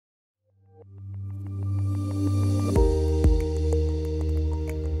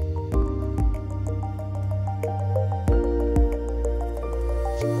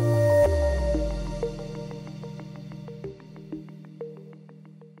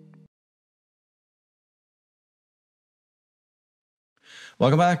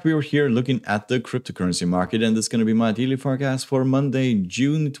Welcome back. We were here looking at the cryptocurrency market, and this is going to be my daily forecast for Monday,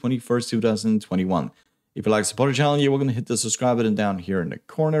 June 21st, 2021. If you like to support the channel, you're welcome to hit the subscribe button down here in the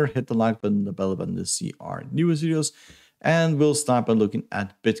corner, hit the like button, the bell button to see our newest videos, and we'll start by looking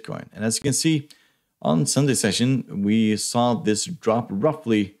at Bitcoin. And as you can see, on Sunday session, we saw this drop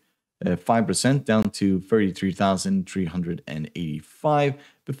roughly 5% down to 33,385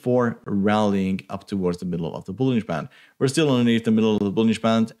 before rallying up towards the middle of the bullish band. We're still underneath the middle of the bullish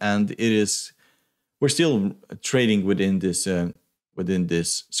band, and we're still trading within this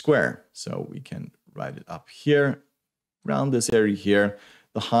square. So we can write it up here around this area here.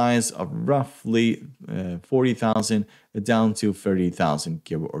 The highs of roughly 40,000 down to 30,000,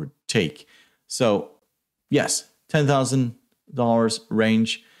 give or take. So yes, $10,000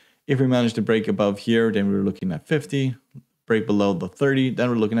 range. If we manage to break above here, then we're looking at 50. Break below the 30, then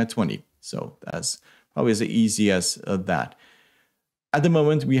we're looking at 20. So that's probably as easy as that. At the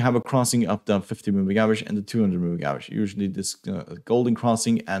moment, we have a crossing up the 50 moving average and the 200 moving average. Usually this golden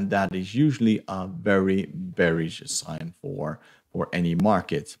crossing, and that is usually a very bearish sign for any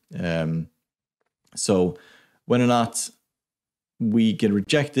market. So whether or not we get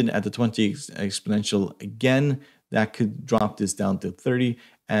rejected at the 20 exponential again, that could drop this down to 30.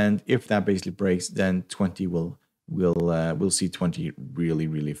 And if that basically breaks, then 20 we'll see 20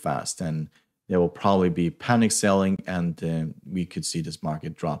 really fast, and there will probably be panic selling, and we could see this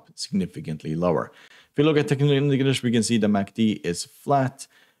market drop significantly lower. If you look at technical indicators, we can see the MACD is flat,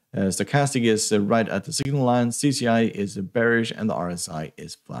 stochastic is right at the signal line, CCI is bearish, and the RSI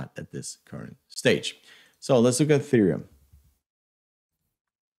is flat at this current stage. So let's look at Ethereum.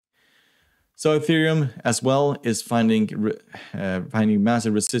 So Ethereum as well is finding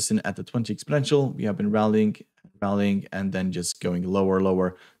massive resistance at the 20 exponential. We have been rallying, and then just going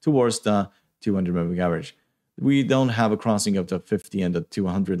lower towards the 200 moving average. We don't have a crossing of the 50 and the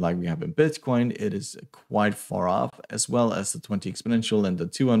 200 like we have in Bitcoin. It is quite far off, as well as the 20 exponential and the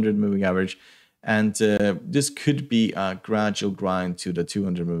 200 moving average. And this could be a gradual grind to the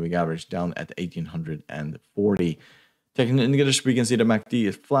 200 moving average down at 1840. Technical indicators, we can see the MACD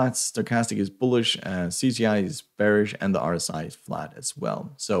is flat, stochastic is bullish, CCI is bearish, and the RSI is flat as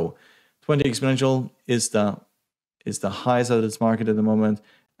well. So 20 exponential is the highest of this market at the moment,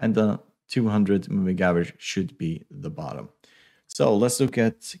 and the 200 moving average should be the bottom. So let's look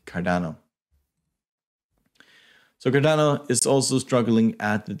at Cardano. So Cardano is also struggling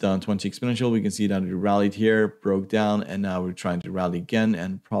at the 20 exponential. We can see that it rallied here, broke down, and now we're trying to rally again,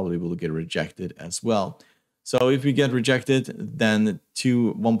 and probably will get rejected as well. So if we get rejected, then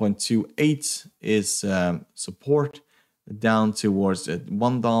 1.28 is support, down towards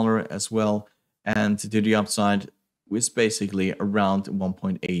 $1 as well, and to the upside is basically around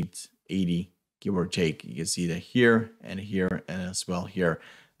 1.880, give or take. You can see that here and as well here.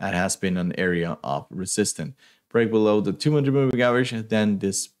 That has been an area of resistance. Break below the 200 moving average, and then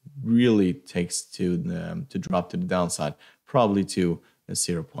this really takes to drop to the downside, probably to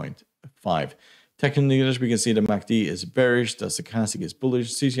 0.5. Technical indicators, we can see the MACD is bearish, the stochastic is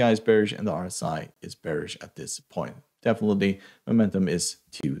bullish, CCI is bearish, and the RSI is bearish at this point. Definitely, momentum is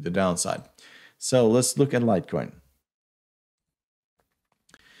to the downside. So let's look at Litecoin.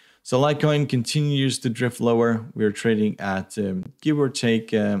 So Litecoin continues to drift lower. We're trading at give or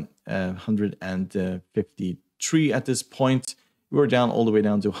take 153 at this point. We're down all the way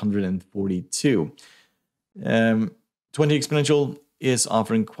down to 142. 20 exponential is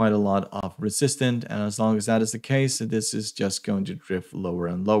offering quite a lot of resistance, and as long as that is the case, this is just going to drift lower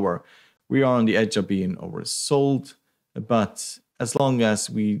and lower. We are on the edge of being oversold, but as long as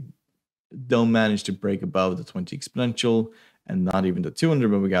we don't manage to break above the 20 exponential and not even the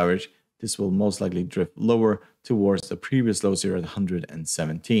 200 moving average, this will most likely drift lower towards the previous lows here at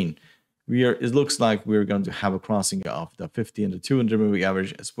 117. It looks like we're going to have a crossing of the 50 and the 200 moving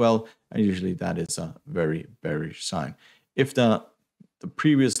average as well, and usually that is a very bearish sign. If the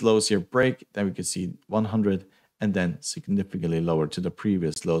previous lows here break, then we can see 100 and then significantly lower to the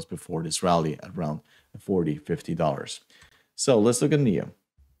previous lows before this rally at around $40–50. So let's look at NEO.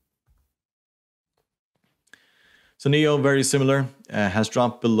 So NEO, very similar, has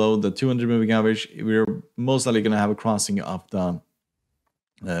dropped below the 200 moving average. We're most likely going to have a crossing of the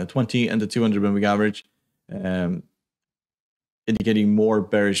 20 and the 200 moving average, indicating more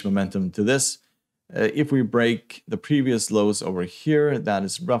bearish momentum to this. If we break the previous lows over here, that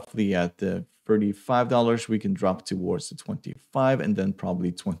is roughly at the $35, we can drop towards the 25 and then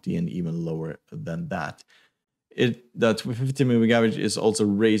probably 20 and even lower than that. The 50 moving average is also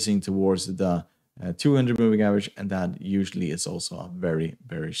racing towards the 200 moving average, and that usually is also a very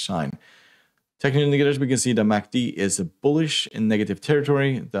bearish sign. Technical indicators, we can see the MACD is bullish in negative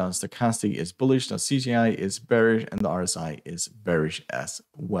territory, the stochastic is bullish, the CCI is bearish, and the RSI is bearish as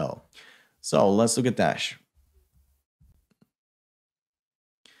well. So let's look at Dash.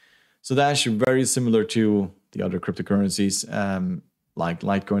 So Dash is very similar to the other cryptocurrencies like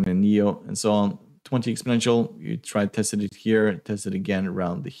Litecoin and Neo and so on. 20 exponential, you try to test it here, test it again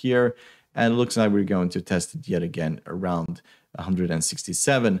around here, and it looks like we're going to test it yet again around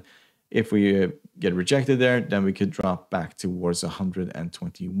 167. If we get rejected there, then we could drop back towards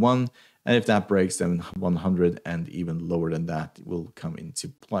 121. And if that breaks, then 100 and even lower than that will come into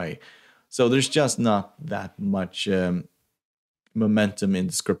play. So there's just not that much momentum in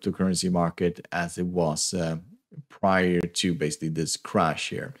this cryptocurrency market as it was prior to basically this crash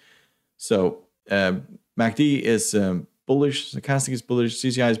here. So MACD is bullish, stochastic is bullish,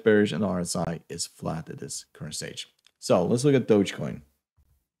 CCI is bearish, and the RSI is flat at this current stage. So let's look at Dogecoin.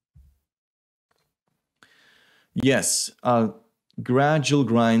 Yes, gradual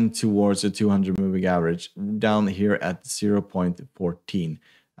grind towards the 200 moving average down here at 0.14.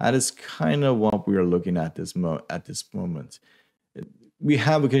 That is kind of what we are looking at this moment. We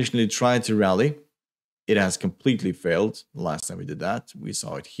have occasionally tried to rally. It has completely failed. The last time we did that, we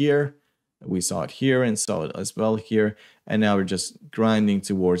saw it here, we saw it here, and saw it as well here. And now we're just grinding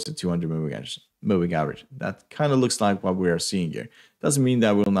towards the 200 moving average. That kind of looks like what we are seeing here. Doesn't mean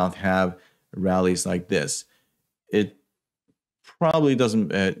that we'll not have rallies like this. It probably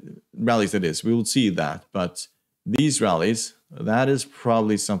doesn't, rallies that is, we will see that, but these rallies, that is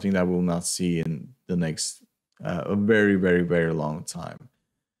probably something that we will not see in the next a very, very, very long time.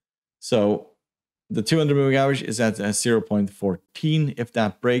 So the 200 moving average is at 0.14. If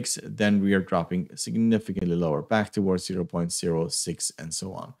that breaks, then we are dropping significantly lower, back towards 0.06 and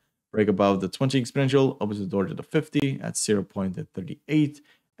so on. Break above the 20 exponential, opens the door to the 50 at 0.38.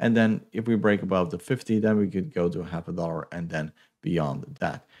 And then if we break above the 50, then we could go to $0.50 and then beyond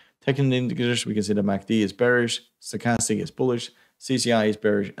that. Technical indicators, we can see the MACD is bearish, stochastic is bullish, CCI is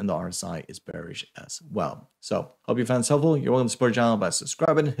bearish, and the RSI is bearish as well. So hope you found this helpful. You're welcome to support the channel by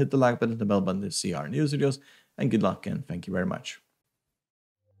subscribing, hit the like button, the bell button to see our new videos, and good luck and thank you very much.